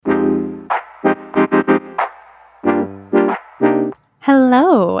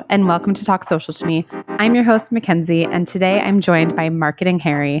Hello, and welcome to Talk Social to Me. I'm your host, Mackenzie, and today I'm joined by Marketing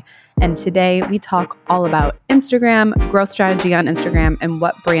Harry. And today we talk all about Instagram, growth strategy on Instagram, and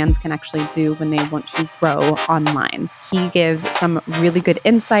what brands can actually do when they want to grow online. He gives some really good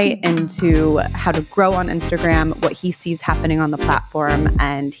insight into how to grow on Instagram, what he sees happening on the platform,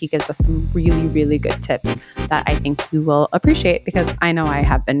 and he gives us some really, really good tips that I think you will appreciate because I know I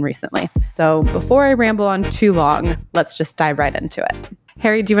have been recently. So before I ramble on too long, let's just dive right into it.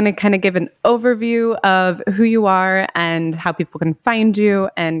 Harry, do you want to kind of give an overview of who you are and how people can find you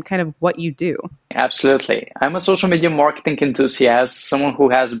and kind of what you do? Absolutely. I'm a social media marketing enthusiast, someone who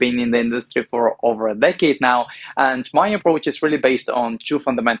has been in the industry for over a decade now, and my approach is really based on two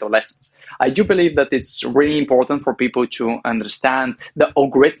fundamental lessons. I do believe that it's really important for people to understand the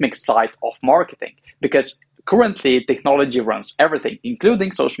algorithmic side of marketing because currently technology runs everything,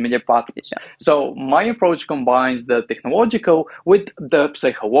 including social media platforms. So my approach combines the technological with the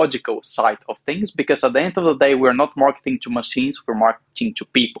psychological side of things because at the end of the day, we're not marketing to machines, we're marketing to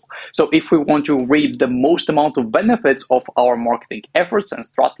people. So if we want to reap the most amount of benefits of our marketing efforts and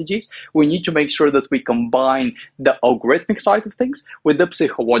strategies, we need to make sure that we combine the algorithmic side of things with the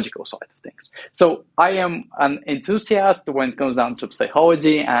psychological side of things. So I am an enthusiast when it comes down to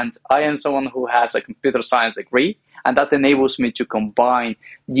psychology, and I am someone who has a computer science degree, and that enables me to combine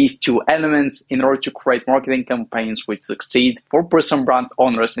these two elements in order to create marketing campaigns which succeed for person brand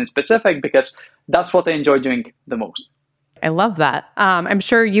owners in specific, because that's what I enjoy doing the most. I love that. I'm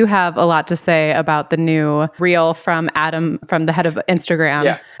sure you have a lot to say about the new reel from Adam, from the head of Instagram.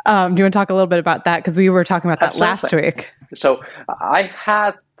 Yeah. Do you want to talk a little bit about that? Because we were talking about that last week. So I've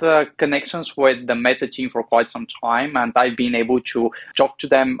had connections with the Meta team for quite some time, and I've been able to talk to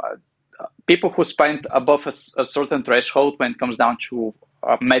them. People who spend above a certain threshold when it comes down to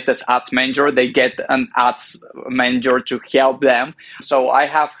Meta's ads manager, they get an ads manager to help them. So I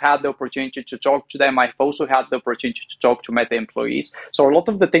have had the opportunity to talk to them. I've also had the opportunity to talk to Meta employees. So a lot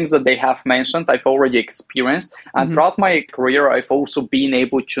of the things that they have mentioned, I've already experienced. And throughout my career, I've also been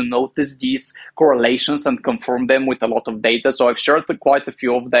able to notice these correlations and confirm them with a lot of data. So I've shared quite a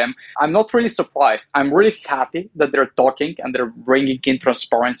few of them. I'm not really surprised. I'm really happy that they're talking and they're bringing in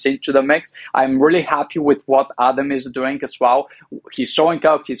transparency to the mix. I'm really happy with what Adam is doing as well. He's showing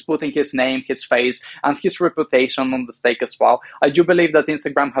up, he's putting his name, his face, and his reputation on the stake as well. I do believe that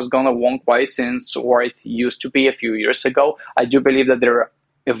Instagram has gone a long way since where it used to be a few years ago. I do believe that they're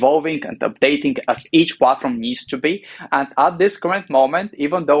evolving and updating as each platform needs to be. And at this current moment,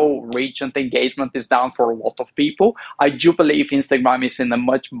 even though reach and engagement is down for a lot of people, I do believe Instagram is in a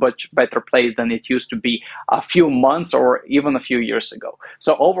much, much better place than it used to be a few months or even a few years ago.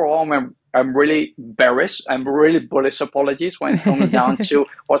 So overall, I'm really bearish. I'm really bullish, apologies, when it comes down to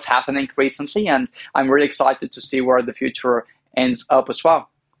what's happening recently. And I'm really excited to see where the future ends up as well.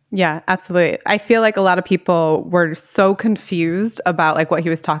 Yeah, absolutely. I feel like a lot of people were so confused about like what he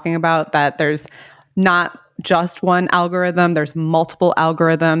was talking about, that there's not just one algorithm, there's multiple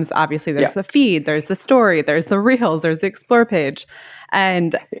algorithms. Obviously, there's the feed, there's the story, there's the reels, there's the explore page.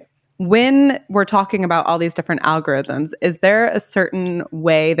 And when we're talking about all these different algorithms, is there a certain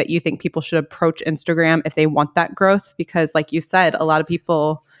way that you think people should approach Instagram if they want that growth? Because like you said, a lot of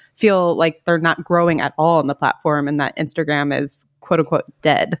people feel like they're not growing at all on the platform and that Instagram is quote unquote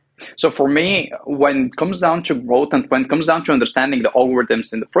dead. So for me, when it comes down to growth and when it comes down to understanding the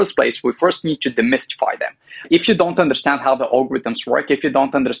algorithms in the first place, we first need to demystify them. If you don't understand how the algorithms work, if you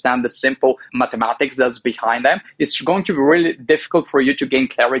don't understand the simple mathematics that's behind them, it's going to be really difficult for you to gain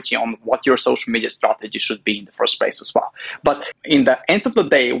clarity on what your social media strategy should be in the first place as well. But in the end of the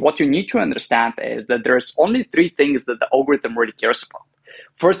day, what you need to understand is that there's only three things that the algorithm really cares about.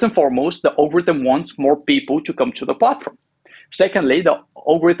 First and foremost, the algorithm wants more people to come to the platform. Secondly, the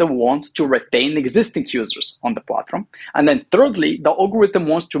algorithm wants to retain existing users on the platform. And then thirdly, the algorithm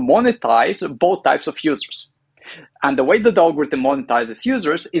wants to monetize both types of users. And the way that the algorithm monetizes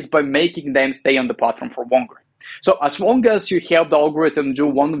users is by making them stay on the platform for longer. So as long as you help the algorithm do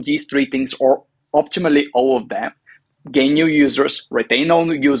one of these three things, or optimally all of them, gain new users, retain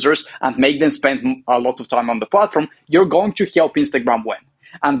old users, and make them spend a lot of time on the platform, you're going to help Instagram win.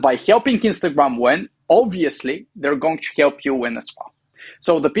 And by helping Instagram win, obviously, they're going to help you win as well.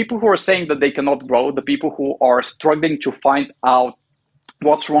 So the people who are saying that they cannot grow, the people who are struggling to find out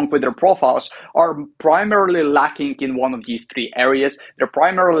what's wrong with their profiles are primarily lacking in one of these three areas. They're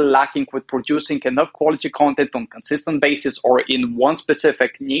primarily lacking with producing enough quality content on a consistent basis or in one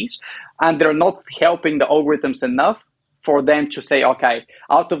specific niche. And they're not helping the algorithms enough for them to say, okay,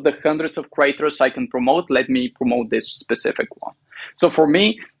 out of the hundreds of creators I can promote, let me promote this specific one. So for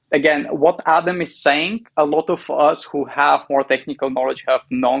me, again, what Adam is saying, a lot of us who have more technical knowledge have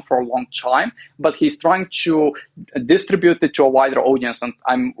known for a long time, but he's trying to distribute it to a wider audience. And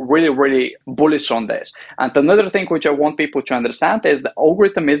I'm really, really bullish on this. And another thing which I want people to understand is the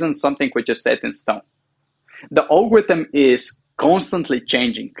algorithm isn't something which is set in stone. The algorithm is constantly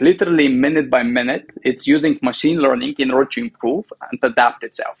changing, literally minute by minute. It's using machine learning in order to improve and adapt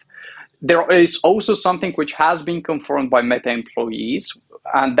itself. There is also something which has been confirmed by Meta employees,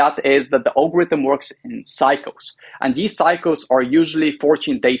 and that is that the algorithm works in cycles. And these cycles are usually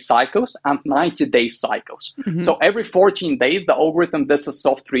 14-day cycles and 90-day cycles. Mm-hmm. So every 14 days, the algorithm does a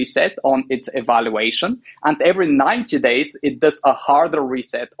soft reset on its evaluation. And every 90 days, it does a harder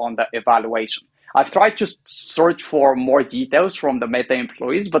reset on the evaluation. I've tried to search for more details from the Meta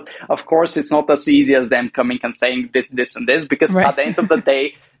employees, but of course, it's not as easy as them coming and saying this, and this, because at the end of the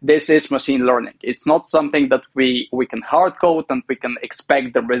day, this is machine learning. It's not something that we can hard code and we can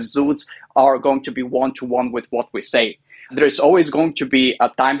expect the results are going to be one-to-one with what we say. There's always going to be a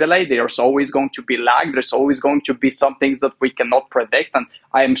time delay. There's always going to be lag. There's always going to be some things that we cannot predict. And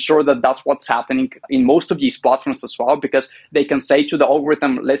I am sure that that's what's happening in most of these platforms as well, because they can say to the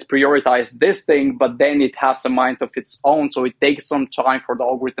algorithm, let's prioritize this thing, but then it has a mind of its own. So it takes some time for the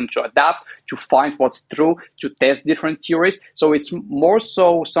algorithm to adapt, to find what's true, to test different theories. So it's more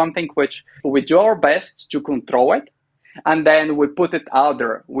so something which we do our best to control it. And then we put it out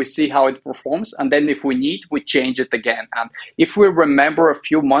there, we see how it performs, and then if we need, we change it again. And if we remember a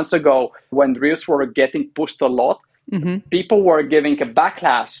few months ago when Reels were getting pushed a lot, mm-hmm. people were giving a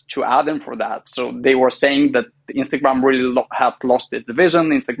backlash to Adam for that. So they were saying that Instagram really had lost its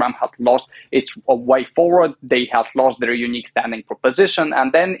vision, Instagram had lost its way forward, they had lost their unique standing proposition.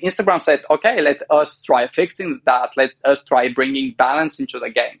 And then Instagram said, okay, let us try fixing that, let us try bringing balance into the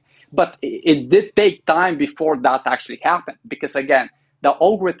game. But it did take time before that actually happened, because again, the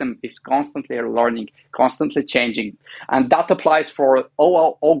algorithm is constantly learning, constantly changing. And that applies for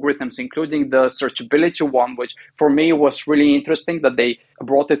all algorithms, including the searchability one, which for me was really interesting that they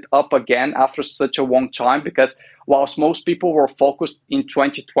brought it up again after such a long time, because whilst most people were focused in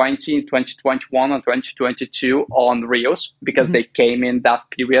 2020, 2021, and 2022 on Reels, because mm-hmm. they came in that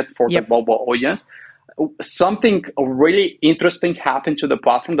period for the global audience, something really interesting happened to the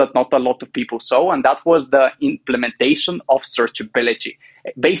platform that not a lot of people saw, and that was the implementation of searchability.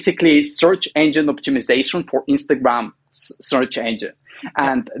 Basically, search engine optimization for Instagram search engine.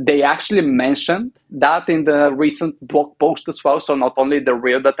 And they actually mentioned that in the recent blog post as well. So not only the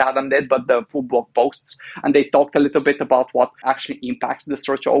reel that Adam did, but the full blog posts. And they talked a little bit about what actually impacts the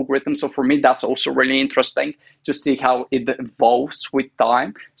search algorithm. So for me, that's also really interesting to see how it evolves with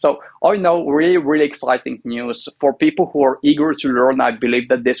time. So I know really, really exciting news for people who are eager to learn. I believe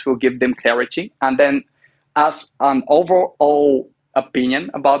that this will give them clarity. And then as an overall opinion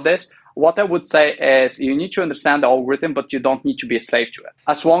about this, what I would say is you need to understand the algorithm, but you don't need to be a slave to it.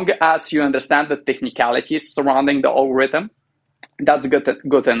 As long as you understand the technicalities surrounding the algorithm, that's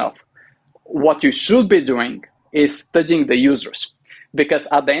good enough. What you should be doing is studying the users. Because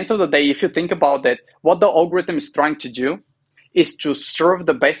at the end of the day, if you think about it, what the algorithm is trying to do is to serve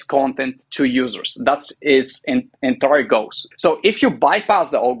the best content to users. That's its entire goals. So if you bypass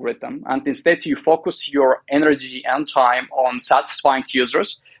the algorithm and instead you focus your energy and time on satisfying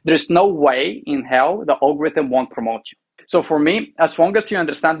users, there's no way in hell the algorithm won't promote you. So for me, as long as you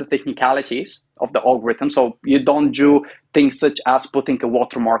understand the technicalities of the algorithm, so you don't do things such as putting a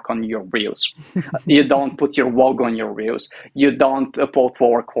watermark on your reels, you don't put your logo on your reels, you don't upload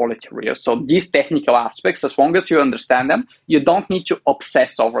lower quality reels. So these technical aspects, as long as you understand them, you don't need to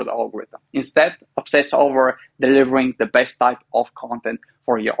obsess over the algorithm. Instead, obsess over delivering the best type of content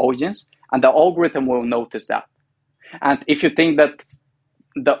for your audience, and the algorithm will notice that. And if you think that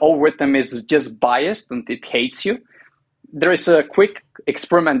the algorithm is just biased and it hates you, there is a quick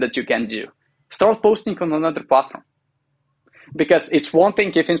experiment that you can do. Start posting on another platform. Because it's one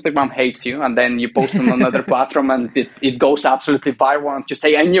thing if Instagram hates you and then you post on another platform and it goes absolutely viral and you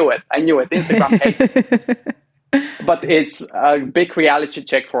say, I knew it, Instagram hates me. But it's a big reality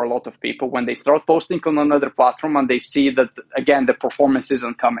check for a lot of people when they start posting on another platform and they see that, again, the performance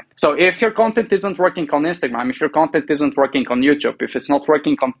isn't coming. So if your content isn't working on Instagram, if your content isn't working on YouTube, if it's not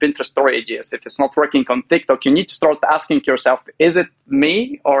working on Pinterest Story Ideas, if it's not working on TikTok, you need to start asking yourself, is it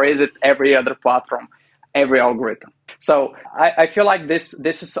me or is it every other platform, every algorithm? So I feel like this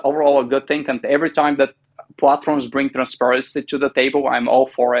is overall a good thing. And every time that platforms bring transparency to the table, I'm all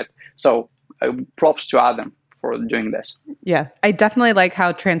for it. So props to Adam for doing this. Yeah, I definitely like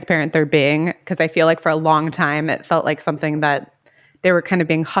how transparent they're being, because I feel like for a long time it felt like something that they were kind of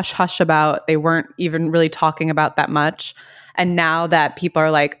being hush-hush about. They weren't even really talking about that much. And now that people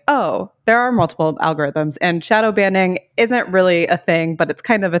are like, oh, there are multiple algorithms and shadow banning isn't really a thing, but it's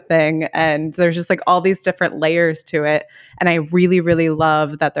kind of a thing. And there's just like all these different layers to it. And I really, really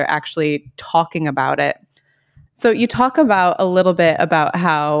love that they're actually talking about it. So you talk about a little bit about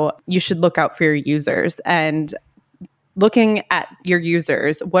how you should look out for your users, and looking at your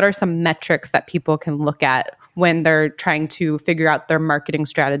users, what are some metrics that people can look at when they're trying to figure out their marketing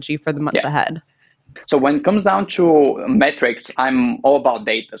strategy for the month ahead? So when it comes down to metrics, I'm all about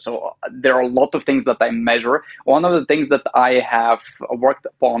data. So there are a lot of things that I measure. One of the things that I have worked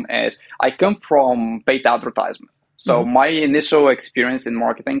upon is I come from paid advertisement. So my initial experience in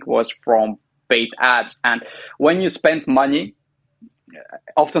marketing was from paid ads. And when you spend money,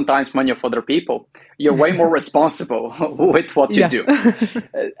 oftentimes money of other people, you're way more responsible with what you do.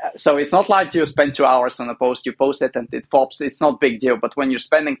 So it's not like you spend 2 hours on a post, you post it and it flops. It's not a big deal. But when you're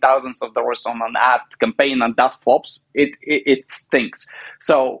spending thousands of dollars on an ad campaign and that flops, it stinks.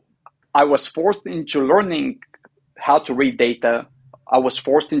 So I was forced into learning how to read data. I was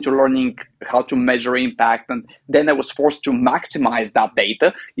forced into learning how to measure impact, and then I was forced to maximize that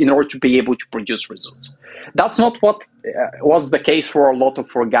data in order to be able to produce results. That's not what was the case for a lot of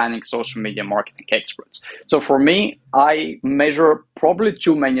organic social media marketing experts. So for me, I measure probably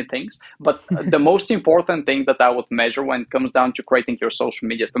too many things, but the most important thing that I would measure when it comes down to creating your social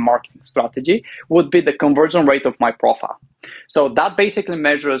media marketing strategy would be the conversion rate of my profile. So that basically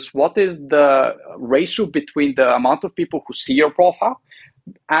measures what is the ratio between the amount of people who see your profile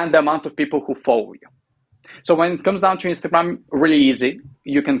and the amount of people who follow you. So when it comes down to Instagram, really easy.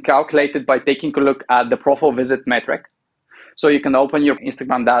 You can calculate it by taking a look at the profile visit metric. So you can open your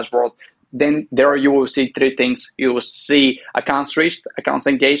Instagram dashboard. Then there you will see three things. You will see accounts reached, accounts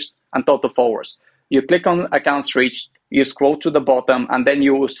engaged, and total followers. You click on accounts reached, you scroll to the bottom, and then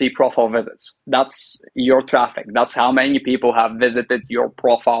you will see profile visits. That's your traffic. That's how many people have visited your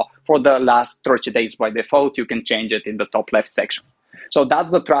profile for the last 30 days by default. You can change it in the top left section. So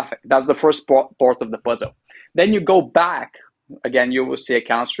that's the traffic. That's the first part of the puzzle. Then you go back. Again, you will see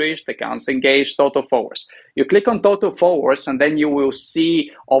accounts reached, accounts engaged, total followers. You click on total followers, and then you will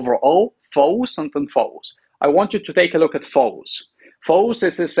see overall follows and unfollows. I want you to take a look at follows. Follows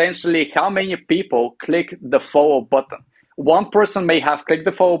is essentially how many people click the follow button. One person may have clicked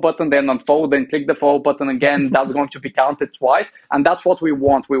the follow button, then unfollow, then click the follow button again. That's going to be counted twice. And that's what we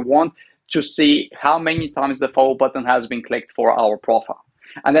want. We want to see how many times the follow button has been clicked for our profile.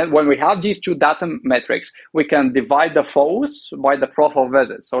 And then when we have these two data metrics, we can divide the follows by the profile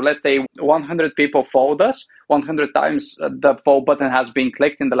visits. So let's say 100 people followed us, 100 times the follow button has been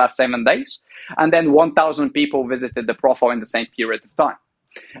clicked in the last 7 days. And then 1,000 people visited the profile in the same period of time.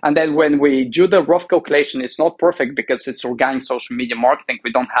 And then when we do the rough calculation, it's not perfect because it's organic social media marketing.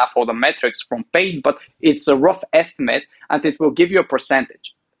 We don't have all the metrics from paid, but it's a rough estimate and it will give you a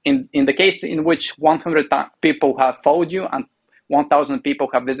percentage. In the case in which 100 people have followed you and 1,000 people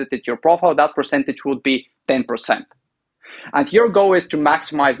have visited your profile, that percentage would be 10%. And your goal is to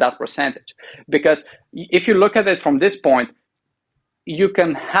maximize that percentage. Because if you look at it from this point, you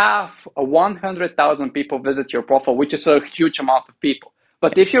can have 100,000 people visit your profile, which is a huge amount of people.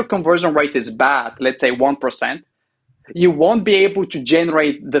 But if your conversion rate is bad, let's say 1%, you won't be able to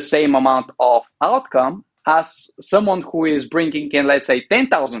generate the same amount of outcome as someone who is bringing in, let's say,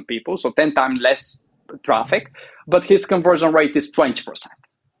 10,000 people, so 10 times less traffic, but his conversion rate is 20%.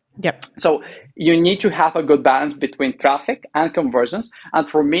 Yep. So you need to have a good balance between traffic and conversions. And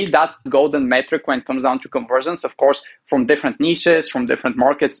for me, that golden metric when it comes down to conversions, of course, from different niches, from different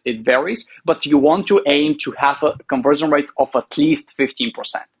markets, it varies. But you want to aim to have a conversion rate of at least 15%.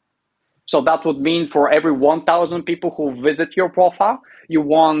 So that would mean for every 1,000 people who visit your profile, you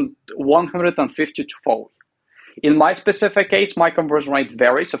want 150 to follow you. In my specific case, my conversion rate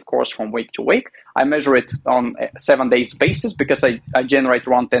varies, of course, from week to week. I measure it on a 7 days basis because I generate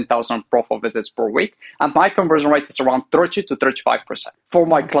around 10,000 profile visits per week. And my conversion rate is around 30 to 35%. For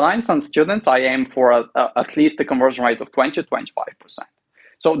my clients and students, I aim for at least a conversion rate of 20 to 25%.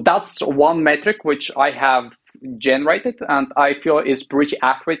 So that's one metric which I have generated and I feel is pretty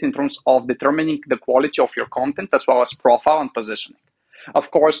accurate in terms of determining the quality of your content as well as profile and positioning.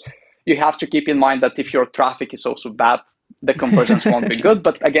 Of course, you have to keep in mind that if your traffic is also bad, the conversions won't be good.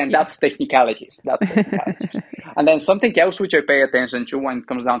 But again, that's technicalities. And then something else which I pay attention to when it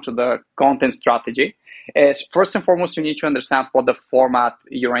comes down to the content strategy is first and foremost, you need to understand what the format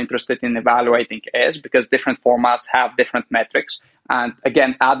you're interested in evaluating is, because different formats have different metrics. And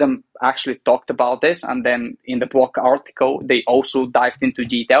again, Adam actually talked about this. And then in the blog article, they also dived into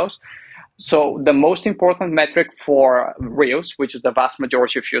details. So the most important metric for Reels, which the vast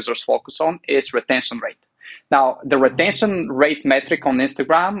majority of users focus on, is retention rate. Now, the retention rate metric on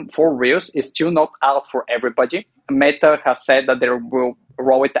Instagram for Reels is still not out for everybody. Meta has said that they will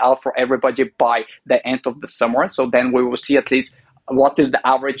roll it out for everybody by the end of the summer. So then we will see at least what is the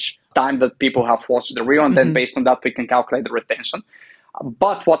average time that people have watched the reel. And then based on that, we can calculate the retention.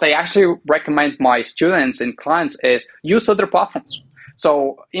 But what I actually recommend my students and clients is use other platforms.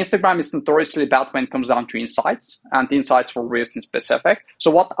 So Instagram is notoriously bad when it comes down to insights and insights for Reels in specific. So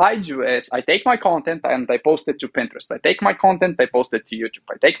what I do is I take my content and I post it to Pinterest. I take my content, I post it to YouTube.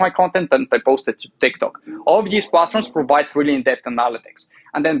 I take my content and I post it to TikTok. All of these platforms provide really in-depth analytics.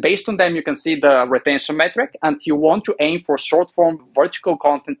 And then based on them, you can see the retention metric, and you want to aim for short form vertical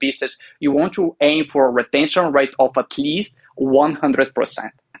content pieces. You want to aim for a retention rate of at least 100%.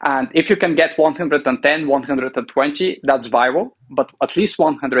 And if you can get 110, 120, that's viral, but at least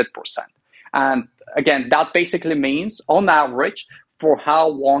 100%. And again, that basically means on average for how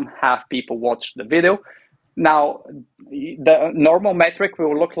long have people watched the video. Now, the normal metric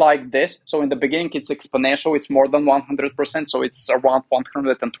will look like this. So in the beginning, it's exponential. It's more than 100%. So it's around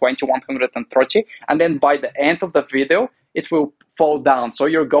 120, 130. And then by the end of the video, it will fall down. So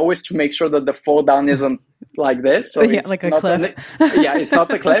your goal is to make sure that the fall down isn't like this. So it's like a cliff. It's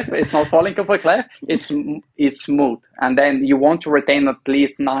not a cliff. It's not falling off a cliff. It's smooth. And then you want to retain at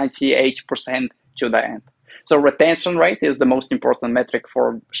least 98% to the end. So retention rate is the most important metric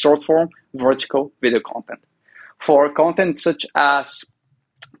for short form vertical video content. For content such as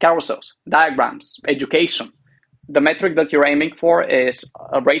carousels, diagrams, education, the metric that you're aiming for is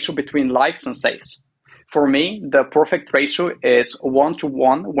a ratio between likes and saves. For me, the perfect ratio is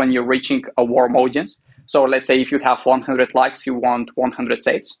 1-to-1 when you're reaching a warm audience. So let's say if you have 100 likes, you want 100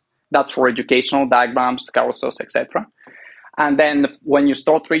 saves. That's for educational diagrams, carousels, etc. And then when you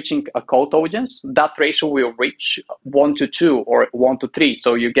start reaching a cold audience, that ratio will reach 1-to-2 or 1-to-3.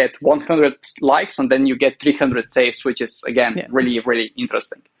 So you get 100 likes and then you get 300 saves, which is, again, really, really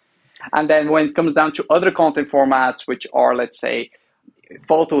interesting. And then when it comes down to other content formats, which are, let's say,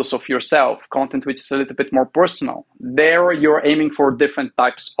 photos of yourself, content which is a little bit more personal, there you're aiming for different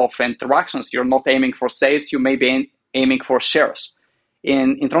types of interactions. You're not aiming for saves, you may be aiming for shares.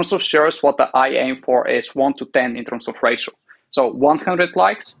 In terms of shares, what I aim for is 1-to-10 in terms of ratio. So 100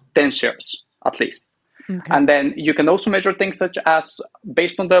 likes, 10 shares at least. Okay. And then you can also measure things such as,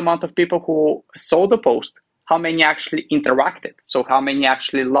 based on the amount of people who saw the post, how many actually interacted. So how many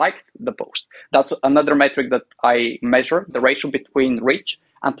actually liked the post. That's another metric that I measure, the ratio between reach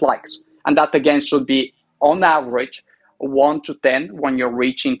and likes. And that again should be on average 1-to-10 when you're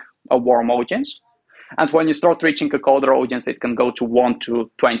reaching a warm audience. And when you start reaching a colder audience, it can go to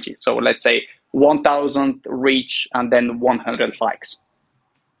 1-to-20. So let's say 1,000 reach and then 100 likes.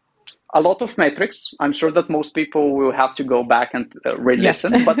 A lot of metrics. I'm sure that most people will have to go back and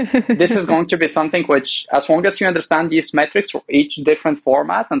re-listen, yes. But this is going to be something which, as long as you understand these metrics for each different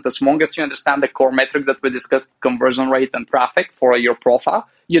format, and as long as you understand the core metric that we discussed, conversion rate and traffic for your profile,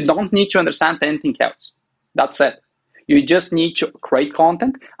 you don't need to understand anything else. That's it. You just need to create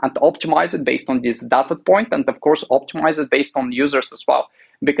content and optimize it based on this data point, and of course, optimize it based on users as well.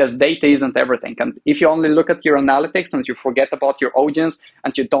 Because data isn't everything. And if you only look at your analytics and you forget about your audience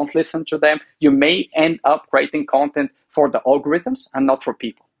and you don't listen to them, you may end up creating content for the algorithms and not for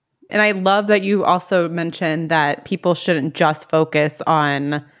people. And I love that you also mentioned that people shouldn't just focus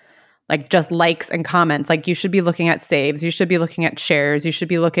on like just likes and comments. Like you should be looking at saves, you should be looking at shares, you should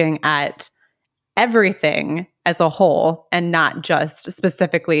be looking at everything as a whole and not just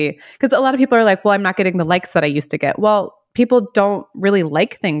specifically, because a lot of people are like, well, I'm not getting the likes that I used to get. Well, people don't really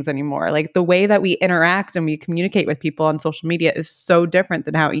like things anymore. Like the way that we interact and we communicate with people on social media is so different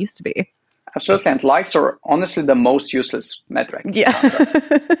than how it used to be. Absolutely. And likes are honestly the most useless metric. Yeah.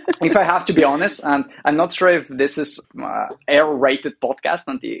 If I have to be honest, and I'm not sure if this is air-rated podcast.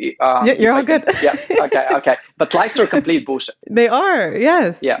 And you're all good. Yeah. Okay. But likes are complete bullshit. They are.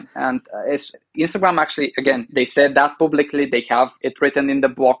 Yes. Yeah. And it's Instagram actually, again, they said that publicly. They have it written in the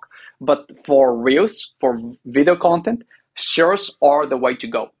blog. But for Reels, for video content, shares are the way to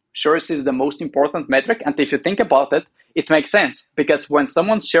go. Shares is the most important metric. And if you think about it, it makes sense. Because when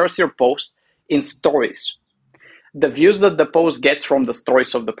someone shares your post in stories, the views that the post gets from the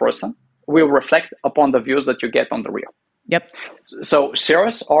stories of the person will reflect upon the views that you get on the reel. Yep. So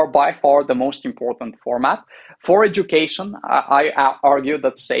shares are by far the most important format. For education, I argue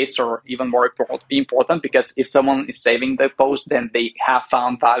that saves are even more important because if someone is saving the post, then they have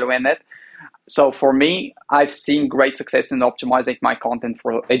found value in it. So for me, I've seen great success in optimizing my content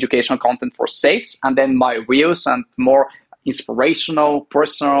for educational content for saves, and then my reels and more inspirational,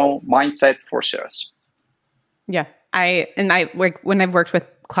 personal mindset for shares. Yeah. When I've worked with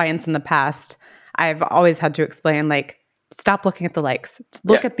clients in the past, I've always had to explain, like, stop looking at the likes.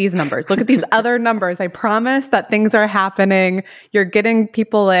 Look at these numbers. Look at these other numbers. I promise that things are happening. You're getting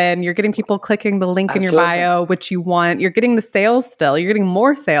people in. You're getting people clicking the link in your bio, which you want. You're getting the sales still. You're getting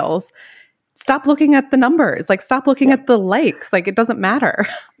more sales. Stop looking at the numbers. Like, stop looking at the likes. Like, it doesn't matter.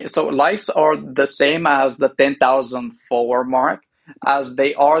 So likes are the same as the 10,000 follower mark, as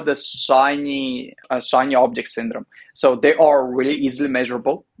they are the shiny object syndrome. So they are really easily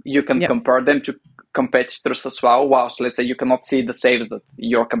measurable. You can compare them to competitors as well. Whilst, let's say, you cannot see the saves that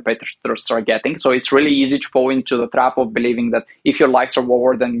your competitors are getting. So it's really easy to fall into the trap of believing that if your likes are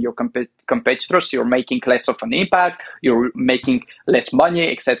lower than your competitors, you're making less of an impact, you're making less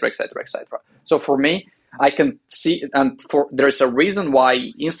money, etc., etc., etc. So for me, I can see, and there's a reason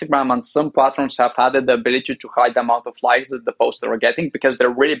why Instagram and some platforms have added the ability to hide the amount of likes that the posts are getting, because they're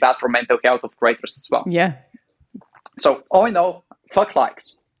really bad for mental health of creators as well. Yeah. So all in all, fuck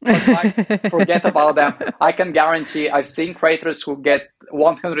likes. Likes, forget about them. I can guarantee I've seen creators who get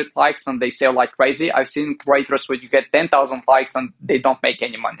 100 likes and they sell like crazy. I've seen creators where you get 10,000 likes and they don't make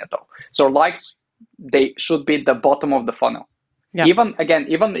any money at all. So likes, they should be the bottom of the funnel. Yeah. Even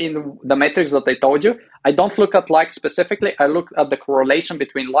in the metrics that I told you, I don't look at likes specifically. I look at the correlation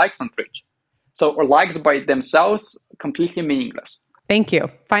between likes and reach. So likes by themselves, completely meaningless. Thank you.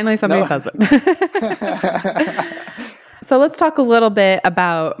 Finally, somebody says it. So let's talk a little bit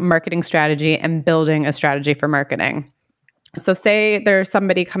about marketing strategy and building a strategy for marketing. So say there's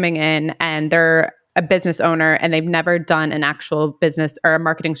somebody coming in and they're a business owner and they've never done an actual business or a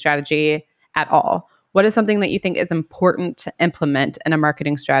marketing strategy at all. What is something that you think is important to implement in a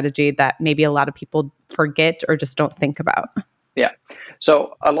marketing strategy that maybe a lot of people forget or just don't think about? Yeah.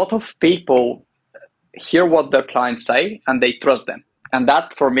 So a lot of people hear what the clients say and they trust them. And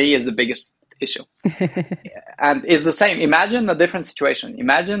that for me is the biggest issue. And it's the same. Imagine a different situation.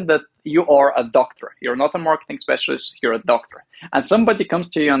 Imagine that you are a doctor. You're not a marketing specialist. You're a doctor. And somebody comes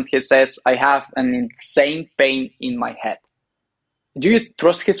to you and he says, I have an insane pain in my head. Do you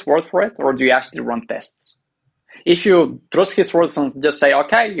trust his word for it, or do you actually run tests? If you trust his words and just say,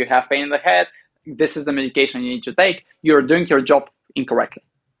 okay, you have pain in the head, this is the medication you need to take, you're doing your job incorrectly.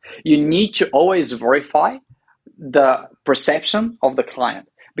 You need to always verify the perception of the client,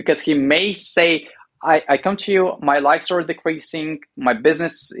 because he may say, I come to you, my likes are decreasing, my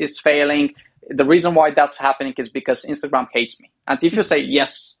business is failing. The reason why that's happening is because Instagram hates me. And if you say,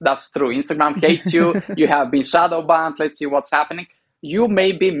 yes, that's true, Instagram hates you, you have been shadow banned, let's see what's happening, you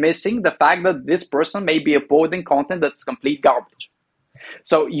may be missing the fact that this person may be uploading content that's complete garbage.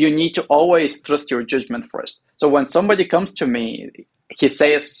 So you need to always trust your judgment first. So when somebody comes to me, he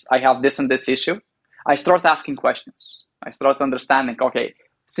says, I have this and this issue, I start asking questions. I start understanding, okay,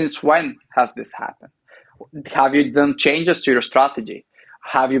 since when has this happened? Have you done changes to your strategy?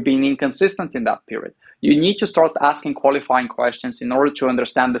 Have you been inconsistent in that period? You need to start asking qualifying questions in order to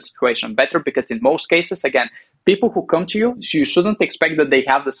understand the situation better, because in most cases, again, people who come to you, you shouldn't expect that they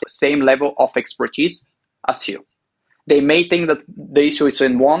have the same level of expertise as you. They may think that the issue is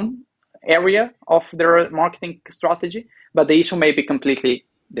in one area of their marketing strategy, but the issue may be completely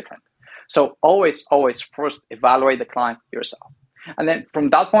different. So always first evaluate the client yourself. And then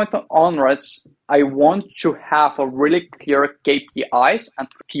from that point onwards, I want to have a really clear KPIs and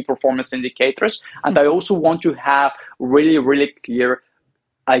key performance indicators. And I also want to have really, really clear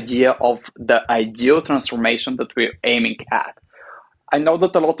idea of the ideal transformation that we're aiming at. I know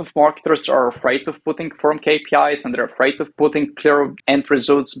that a lot of marketers are afraid of putting firm KPIs and they're afraid of putting clear end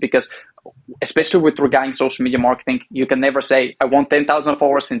results, because especially with organic social media marketing, you can never say, I want 10,000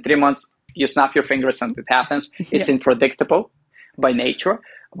 followers in 3 months. You snap your fingers and it happens. It's unpredictable by nature,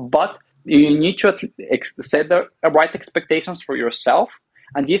 but you need to set the right expectations for yourself.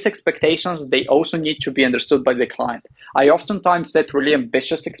 And these expectations, they also need to be understood by the client. I oftentimes set really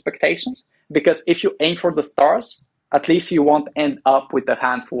ambitious expectations, because if you aim for the stars, at least you won't end up with a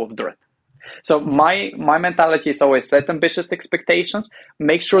handful of dirt. So my mentality is always set ambitious expectations,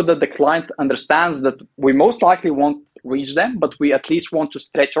 make sure that the client understands that we most likely won't reach them, but we at least want to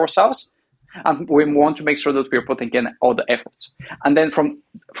stretch ourselves. And we want to make sure that we're putting in all the efforts. And then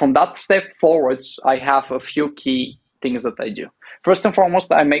from that step forwards, I have a few key things that I do. First and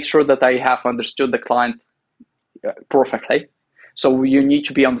foremost, I make sure that I have understood the client perfectly. So you need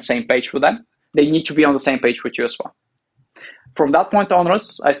to be on the same page with them. They need to be on the same page with you as well. From that point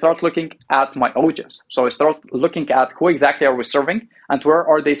onwards, I start looking at my audience. So I start looking at who exactly are we serving and where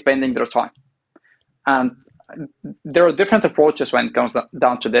are they spending their time. And there are different approaches when it comes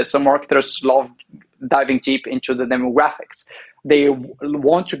down to this. Some marketers love diving deep into the demographics. They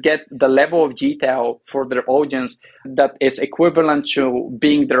want to get the level of detail for their audience that is equivalent to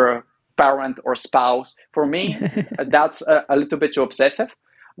being their parent or spouse. For me, that's a little bit too obsessive.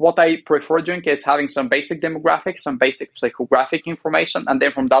 What I prefer doing is having some basic demographics, some basic psychographic information. And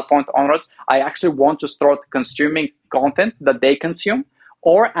then from that point onwards, I actually want to start consuming content that they consume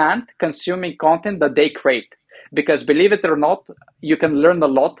and consuming content that they create. Because believe it or not, you can learn a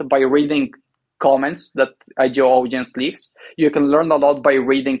lot by reading comments that ideal audience leaves. You can learn a lot by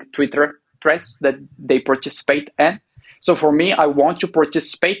reading Twitter threads that they participate in. So for me, I want to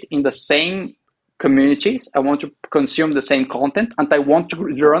participate in the same communities. I want to consume the same content, and I want to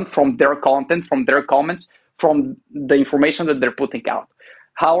learn from their content, from their comments, from the information that they're putting out.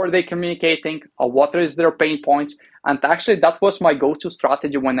 How are they communicating? What is their pain points? And actually, that was my go-to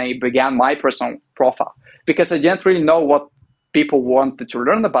strategy when I began my personal profile, because I didn't really know what people wanted to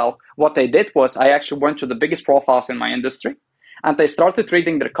learn about. What I did was I actually went to the biggest profiles in my industry, and I started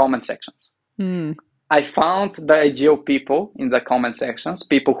reading their comment sections. I found the ideal people in the comment sections,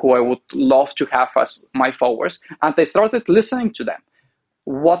 people who I would love to have as my followers, and I started listening to them.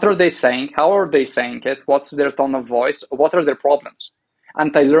 What are they saying? How are they saying it? What's their tone of voice? What are their problems?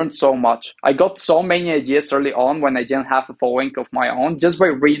 And I learned so much. I got so many ideas early on when I didn't have a following of my own, just by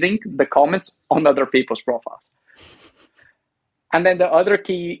reading the comments on other people's profiles. And then the other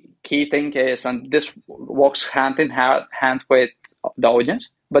key thing is, and this walks hand in hand with the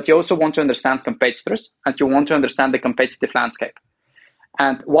audience, but you also want to understand competitors, and you want to understand the competitive landscape.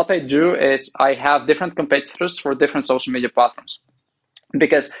 And what I do is I have different competitors for different social media platforms,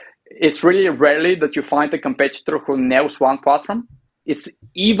 because it's really rarely that you find a competitor who nails one platform. It's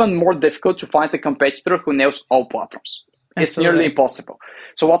even more difficult to find a competitor who nails all platforms. It's nearly impossible.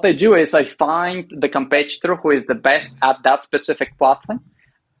 So what I do is I find the competitor who is the best at that specific platform,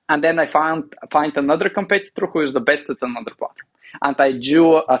 and then I find another competitor who is the best at another platform. And I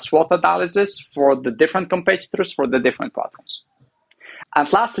do a SWOT analysis for the different competitors for the different platforms.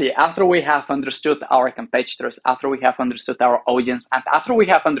 And lastly, after we have understood our competitors, after we have understood our audience, and after we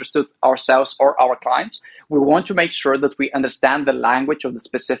have understood ourselves or our clients, we want to make sure that we understand the language of the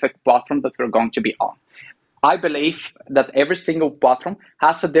specific platform that we're going to be on. I believe that every single platform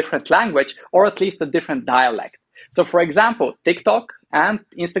has a different language, or at least a different dialect. So for example, TikTok and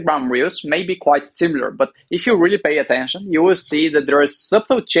Instagram Reels may be quite similar, but if you really pay attention, you will see that there are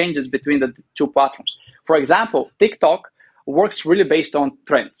subtle changes between the two platforms. For example, TikTok works really based on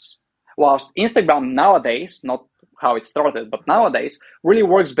trends, whilst Instagram nowadays, not how it started, but nowadays, really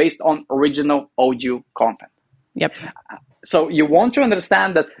works based on original audio content. Yep. So you want to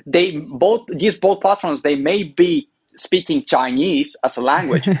understand that these both platforms, they may be speaking Chinese as a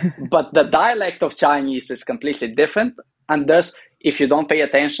language, but the dialect of Chinese is completely different. And thus, if you don't pay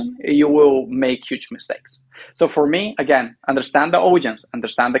attention, you will make huge mistakes. So for me, again, understand the audience,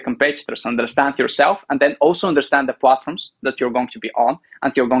 understand the competitors, understand yourself, and then also understand the platforms that you're going to be on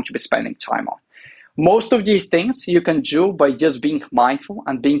and you're going to be spending time on. Most of these things you can do by just being mindful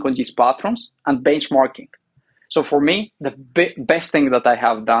and being on these platforms and benchmarking. So for me, the best thing that I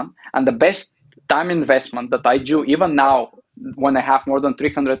have done and the best time investment that I do even now when I have more than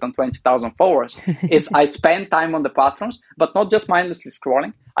 320,000 followers is I spend time on the platforms, but not just mindlessly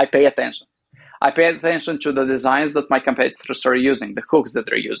scrolling. I pay attention. I pay attention to the designs that my competitors are using, the hooks that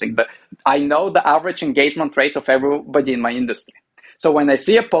they're using. But I know the average engagement rate of everybody in my industry. So when I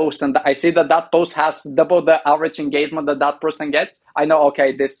see a post and I see that that post has double the average engagement that that person gets, I know,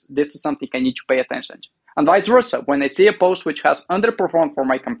 okay, this is something I need to pay attention to. And vice versa. When I see a post which has underperformed for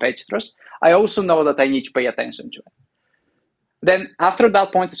my competitors, I also know that I need to pay attention to it. Then after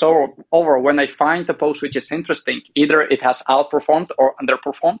that point is over, when I find a post which is interesting, either it has outperformed or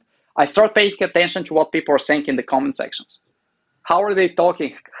underperformed, I start paying attention to what people are saying in the comment sections. How are they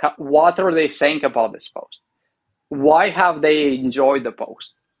talking? What are they saying about this post? Why have they enjoyed the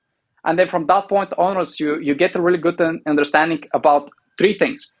post? And then from that point onwards, you get a really good understanding about three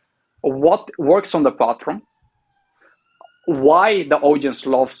things. What works on the platform, why the audience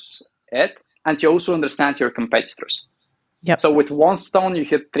loves it, and you also understand your competitors. Yep. So with one stone, you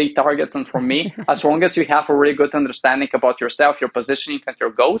hit three targets. And for me, as long as you have a really good understanding about yourself, your positioning, and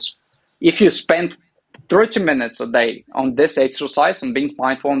your goals, if you spend 30 minutes a day on this exercise and being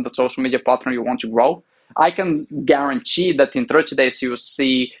mindful on the social media platform you want to grow, I can guarantee that in 30 days, you will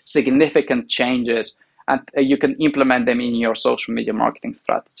see significant changes and you can implement them in your social media marketing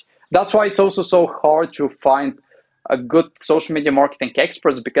strategy. That's why it's also so hard to find a good social media marketing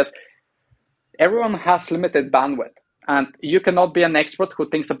experts, because everyone has limited bandwidth. And you cannot be an expert who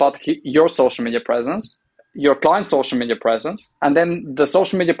thinks about your social media presence, your client's social media presence, and then the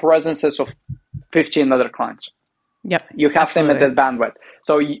social media presences of 15 other clients. Yep, you have absolutely limited bandwidth.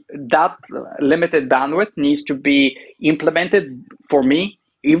 So that limited bandwidth needs to be implemented, for me,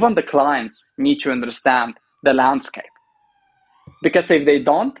 even the clients need to understand the landscape. Because if they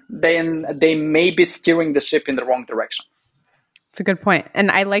don't, then they may be steering the ship in the wrong direction. It's a good point.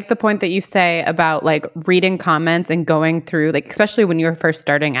 And I like the point that you say about like reading comments and going through, like, especially when you're first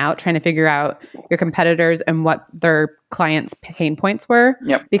starting out, trying to figure out your competitors and what their clients' pain points were.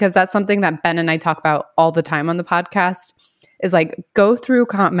 Yep. Because that's something that Ben and I talk about all the time on the podcast is like, go through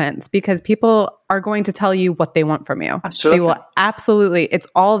comments because people are going to tell you what they want from you. Absolutely. They will absolutely. It's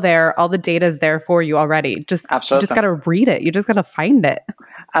all there. All the data is there for you already. You just got to read it. You just got to find it.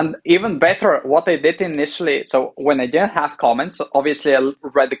 And even better, what I did initially, so when I didn't have comments, obviously I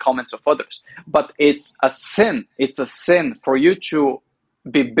read the comments of others, but it's a sin. It's a sin for you to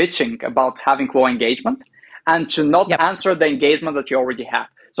be bitching about having low engagement and to not answer the engagement that you already have.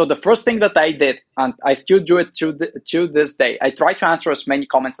 So the first thing that I did, and I still do it to this day, I try to answer as many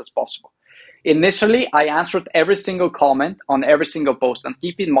comments as possible. Initially, I answered every single comment on every single post. And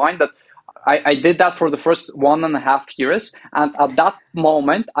keep in mind that I did that for the first 1.5 years. And at that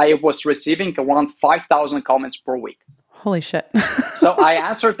moment, I was receiving around 5,000 comments per week. Holy shit. So I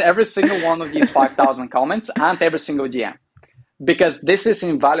answered every single one of these 5,000 comments and every single DM because this is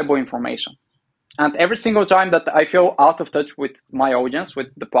invaluable information. And every single time that I feel out of touch with my audience, with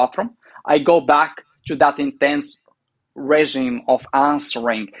the platform, I go back to that intense regime of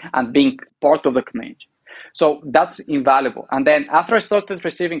answering and being part of the community. So that's invaluable. And then after I started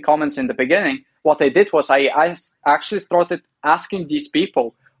receiving comments in the beginning, what I did was I actually started asking these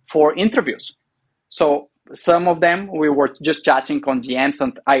people for interviews. So some of them, we were just chatting on DMs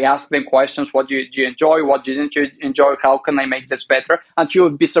and I asked them questions. What do you enjoy? What didn't you enjoy? How can I make this better? And you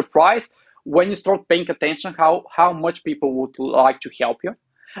would be surprised when you start paying attention how much people would like to help you.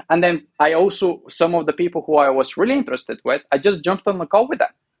 And then I also, some of the people who I was really interested with, I just jumped on the call with them.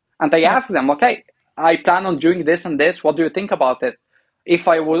 And I asked them, okay, I plan on doing this and this. What do you think about it? If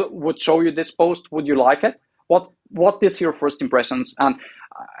I would show you this post, would you like it? What is your first impressions? And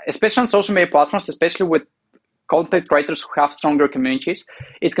especially on social media platforms, especially with content creators who have stronger communities,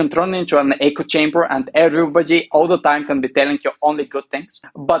 it can turn into an echo chamber and everybody all the time can be telling you only good things.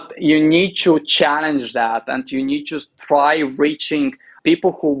 But you need to challenge that and you need to try reaching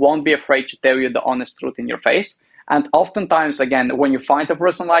people who won't be afraid to tell you the honest truth in your face. And oftentimes, again, when you find a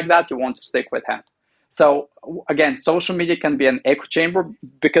person like that, you want to stick with him. So again, social media can be an echo chamber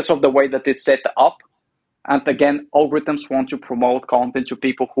because of the way that it's set up. And again, algorithms want to promote content to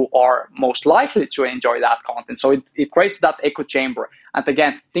people who are most likely to enjoy that content. So it creates that echo chamber. And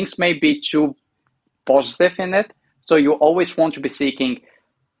again, things may be too positive in it. So you always want to be seeking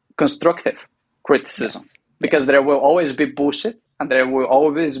constructive criticism because there will always be bullshit and there will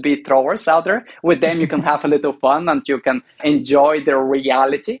always be throwers out there. With them, you can have a little fun and you can enjoy their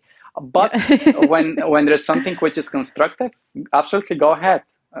reality. But when there's something which is constructive, absolutely go ahead.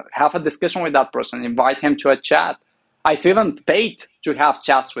 Have a discussion with that person, invite him to a chat. I've even paid to have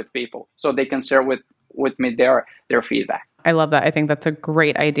chats with people so they can share with me their feedback. I love that. I think that's a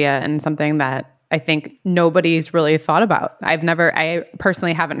great idea and something that I think nobody's really thought about. I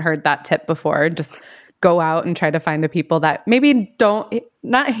personally haven't heard that tip before. Just go out and try to find the people that maybe don't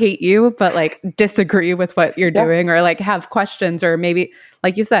not hate you, but like disagree with what you're doing or like have questions or maybe,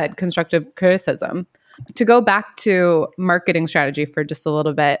 like you said, constructive criticism. To go back to marketing strategy for just a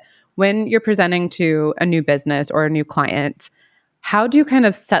little bit, when you're presenting to a new business or a new client, how do you kind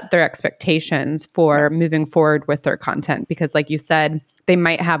of set their expectations for moving forward with their content? Because like you said, they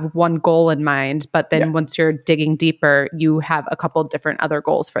might have one goal in mind, but then once you're digging deeper, you have a couple different other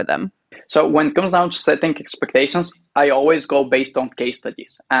goals for them. So when it comes down to setting expectations, I always go based on case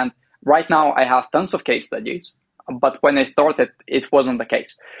studies. And right now I have tons of case studies. But when I started, it wasn't the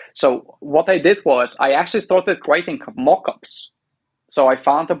case. So what I did was I actually started creating mock-ups. So I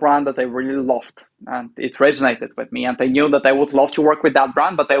found a brand that I really loved and it resonated with me. And I knew that I would love to work with that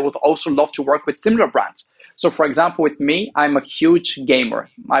brand, but I would also love to work with similar brands. So for example, with me, I'm a huge gamer.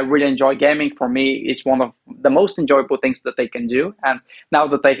 I really enjoy gaming. For me, it's one of the most enjoyable things that I can do. And now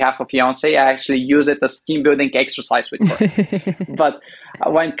that I have a fiance, I actually use it as team building exercise with her. But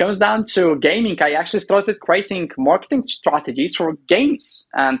when it comes down to gaming, I actually started creating marketing strategies for games.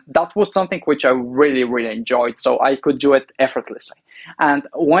 And that was something which I really, really enjoyed. So I could do it effortlessly. And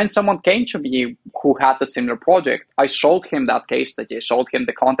when someone came to me who had a similar project, I showed him that case study, I showed him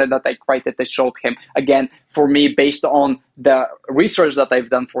the content that I created, I showed him, again, for me, based on the research that I've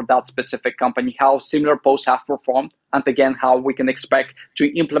done for that specific company, how similar posts have performed, and again, how we can expect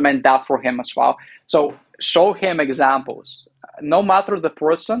to implement that for him as well. So show him examples. No matter the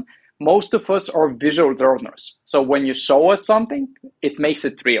person, most of us are visual learners. So when you show us something, it makes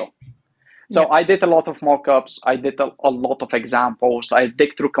it real. So I did a lot of mock-ups. I did a lot of examples. I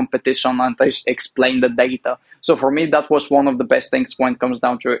dig through competition and I explain the data. So for me, that was one of the best things when it comes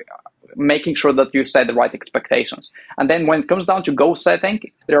down to making sure that you set the right expectations. And then when it comes down to goal setting,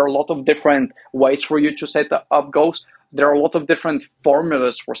 there are a lot of different ways for you to set up goals. There are a lot of different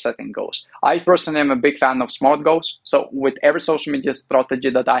formulas for setting goals. I personally am a big fan of SMART goals. So with every social media strategy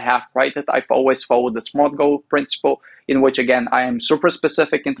that I have created, I've always followed the SMART goal principle, in which, again, I am super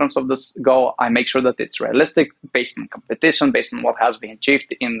specific in terms of this goal. I make sure that it's realistic, based on competition, based on what has been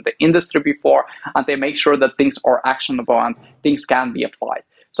achieved in the industry before, and they make sure that things are actionable and things can be applied.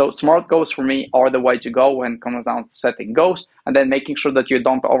 So SMART goals for me are the way to go when it comes down to setting goals, and then making sure that you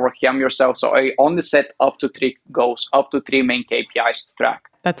don't overwhelm yourself. So I only set up to 3 goals, up to 3 main KPIs to track.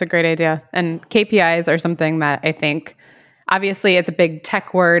 That's a great idea. And KPIs are something that I think, obviously it's a big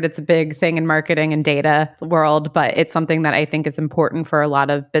tech word, it's a big thing in marketing and data world, but it's something that I think is important for a lot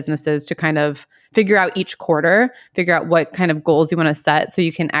of businesses to kind of figure out each quarter, figure out what kind of goals you want to set so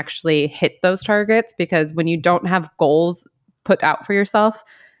you can actually hit those targets. Because when you don't have goals put out for yourself,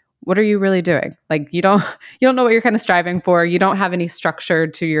 what are you really doing? Like you don't know what you're kind of striving for. You don't have any structure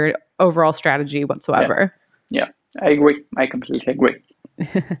to your overall strategy whatsoever. Yeah, I agree. I completely agree.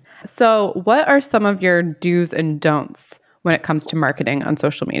 So what are some of your do's and don'ts when it comes to marketing on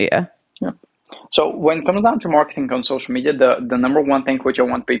social media? Yeah. So when it comes down to marketing on social media, the number one thing which I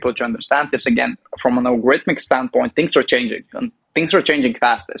want people to understand is, again, from an algorithmic standpoint, things are changing. And things are changing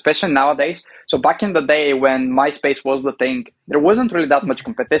fast, especially nowadays. So back in the day when MySpace was the thing, there wasn't really that much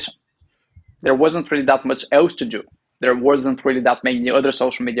competition. There wasn't really that much else to do. There wasn't really that many other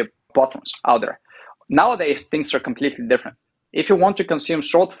social media platforms out there. Nowadays, things are completely different. If you want to consume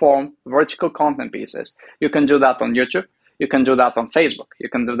short form vertical content pieces, you can do that on YouTube. You can do that on Facebook. You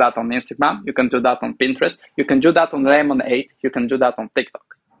can do that on Instagram. You can do that on Pinterest. You can do that on Lemonade. You can do that on TikTok.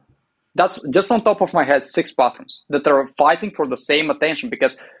 That's just on top of my head, 6 platforms that are fighting for the same attention,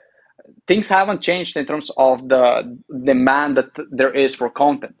 because things haven't changed in terms of the demand that there is for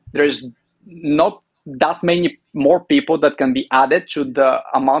content. There is not that many more people that can be added to the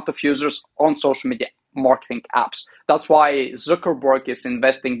amount of users on social media marketing apps. That's why Zuckerberg is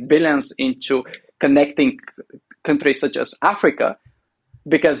investing billions into connecting countries such as Africa,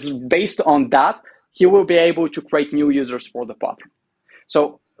 because based on that, he will be able to create new users for the platform.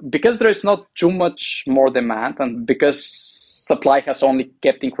 So because there is not too much more demand, and because supply has only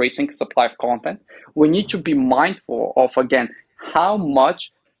kept increasing, supply of content, we need to be mindful of, again, how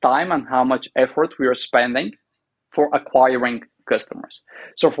much time and how much effort we are spending for acquiring customers.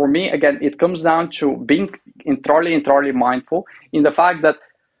 So for me, again, it comes down to being entirely mindful in the fact that,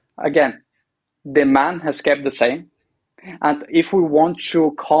 again, demand has kept the same. And if we want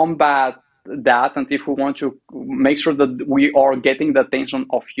to combat that, and if we want to make sure that we are getting the attention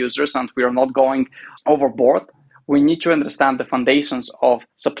of users and we are not going overboard, we need to understand the foundations of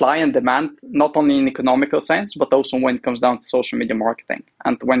supply and demand, not only in economical sense, but also when it comes down to social media marketing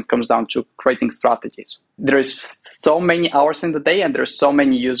and when it comes down to creating strategies. There is so many hours in the day and there's so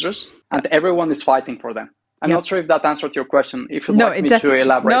many users, and everyone is fighting for them. I'm not sure if that answered your question. If you'd like me to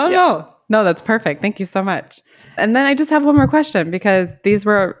elaborate. No, that's perfect. Thank you so much. And then I just have one more question, because this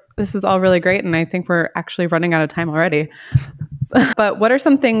was all really great, and I think we're actually running out of time already. But what are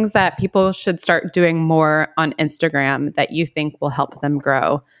some things that people should start doing more on Instagram that you think will help them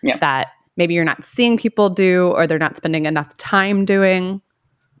grow, that maybe you're not seeing people do, or they're not spending enough time doing?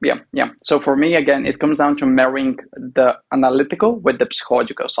 Yeah. So for me, again, it comes down to marrying the analytical with the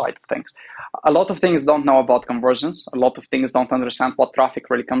psychological side of things. A lot of things don't know about conversions. A lot of things don't understand what traffic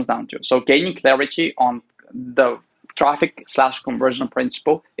really comes down to. So gaining clarity on the traffic/conversion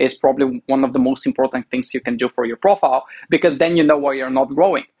principle is probably one of the most important things you can do for your profile, because then you know why you're not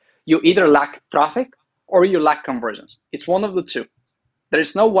growing. You either lack traffic or you lack conversions. It's one of the two. There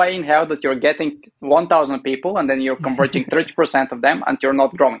is no way in hell that you're getting 1,000 people and then you're converting 30% of them and you're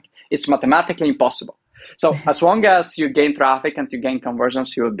not growing. It's mathematically impossible. So as long as you gain traffic and you gain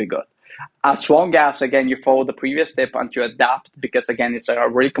conversions, you will be good. As long as, again, you follow the previous step and you adapt, because, again, it's a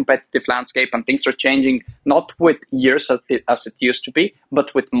really competitive landscape and things are changing, not with years as it used to be,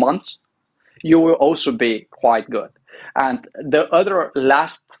 but with months, you will also be quite good. And the other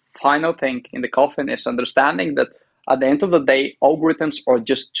last final thing in the coffin is understanding that at the end of the day, algorithms are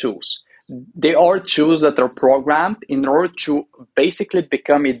just tools. They are tools that are programmed in order to basically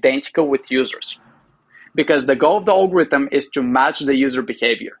become identical with users. Because the goal of the algorithm is to match the user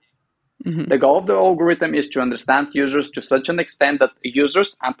behavior. Mm-hmm. The goal of the algorithm is to understand users to such an extent that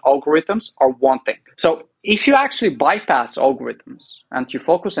users and algorithms are one thing. So if you actually bypass algorithms and you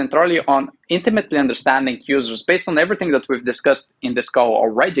focus entirely on intimately understanding users based on everything that we've discussed in this call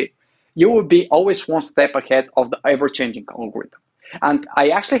already, you will be always one step ahead of the ever-changing algorithm. And I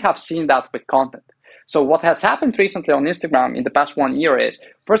actually have seen that with content. So what has happened recently on Instagram in the past 1 year is,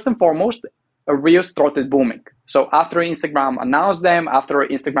 first and foremost, Reels started booming. So after Instagram announced them, after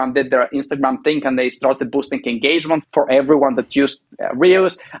Instagram did their Instagram thing and they started boosting engagement for everyone that used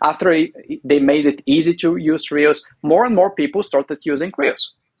Reels, after they made it easy to use Reels, more and more people started using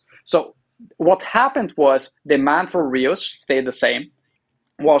Reels. So what happened was demand for Reels stayed the same,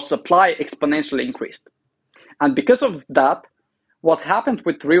 while supply exponentially increased. And because of that, what happened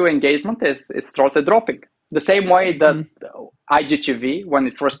with Reel engagement is it started dropping. The same way that IGTV, when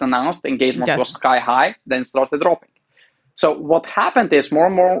it first announced, engagement was sky high, then started dropping. So what happened is more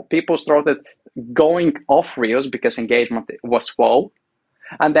and more people started going off Reels because engagement was low,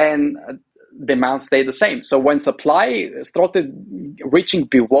 and then demand stayed the same. So when supply started reaching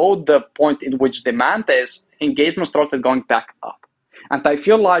below the point in which demand is, engagement started going back up. And I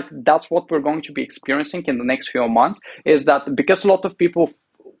feel like that's what we're going to be experiencing in the next few months, is that because a lot of people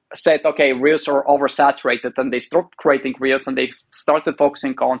said, okay, Reels are oversaturated, and they stopped creating Reels and they started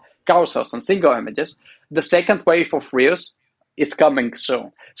focusing on carousels and single images, the second wave of Reels is coming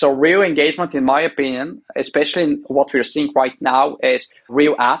soon. So Reel engagement, in my opinion, especially in what we're seeing right now, is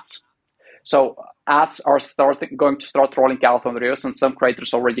Reel ads. So ads are going to start rolling out on Reels, and some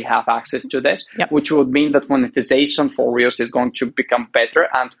creators already have access to this, which would mean that monetization for Reels is going to become better,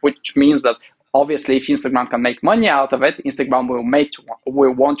 and which means that obviously if Instagram can make money out of it, Instagram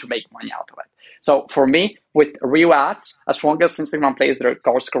will want to make money out of it. So for me, with Reel ads, as long as Instagram plays their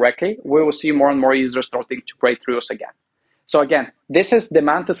cards correctly, we will see more and more users starting to create Reels again. So again, this is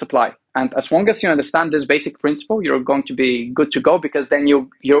demand to supply. And as long as you understand this basic principle, you're going to be good to go, because then you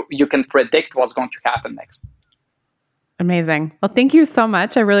can predict what's going to happen next. Amazing. Well, thank you so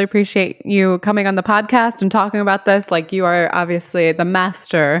much. I really appreciate you coming on the podcast and talking about this. Like, you are obviously the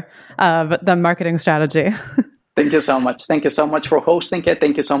master of the marketing strategy. Thank you so much. Thank you so much for hosting it.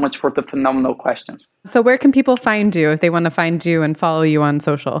 Thank you so much for the phenomenal questions. So where can people find you if they want to find you and follow you on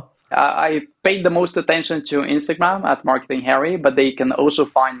social? I paid the most attention to Instagram at Marketing Harry, but they can also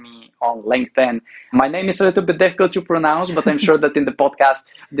find me on LinkedIn. My name is a little bit difficult to pronounce, but I'm sure that in the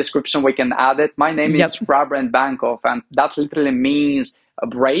podcast description we can add it. My name is Hrabrand Bankov, and that literally means a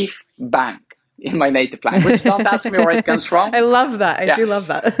brave bank in my native language. Don't ask me where it comes from. I love that. I do love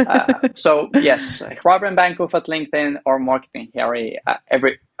that. So yes, Hrabrand Bankov at LinkedIn, or Marketing Harry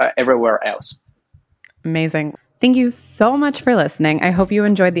everywhere else. Amazing. Thank you so much for listening. I hope you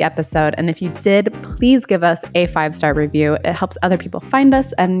enjoyed the episode. And if you did, please give us a 5-star review. It helps other people find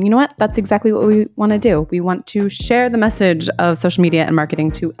us. And you know what? That's exactly what we want to do. We want to share the message of social media and marketing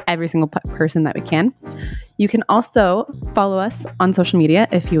to every single person that we can. You can also follow us on social media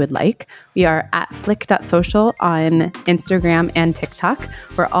if you would like. We are at flick.social on Instagram and TikTok.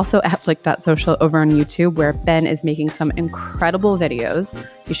 We're also at flick.social over on YouTube, where Ben is making some incredible videos.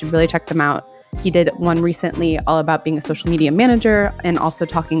 You should really check them out. He did one recently all about being a social media manager, and also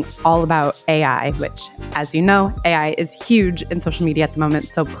talking all about AI, which, as you know, AI is huge in social media at the moment.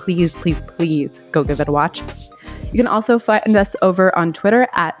 So please, please, please go give it a watch. You can also find us over on Twitter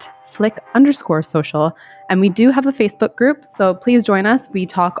at flick_social. And we do have a Facebook group, so please join us. We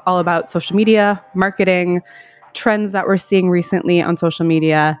talk all about social media, marketing, trends that we're seeing recently on social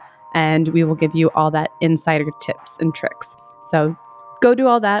media, and we will give you all that insider tips and tricks. So go do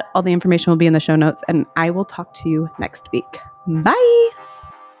all that. All the information will be in the show notes, and I will talk to you next week. Bye.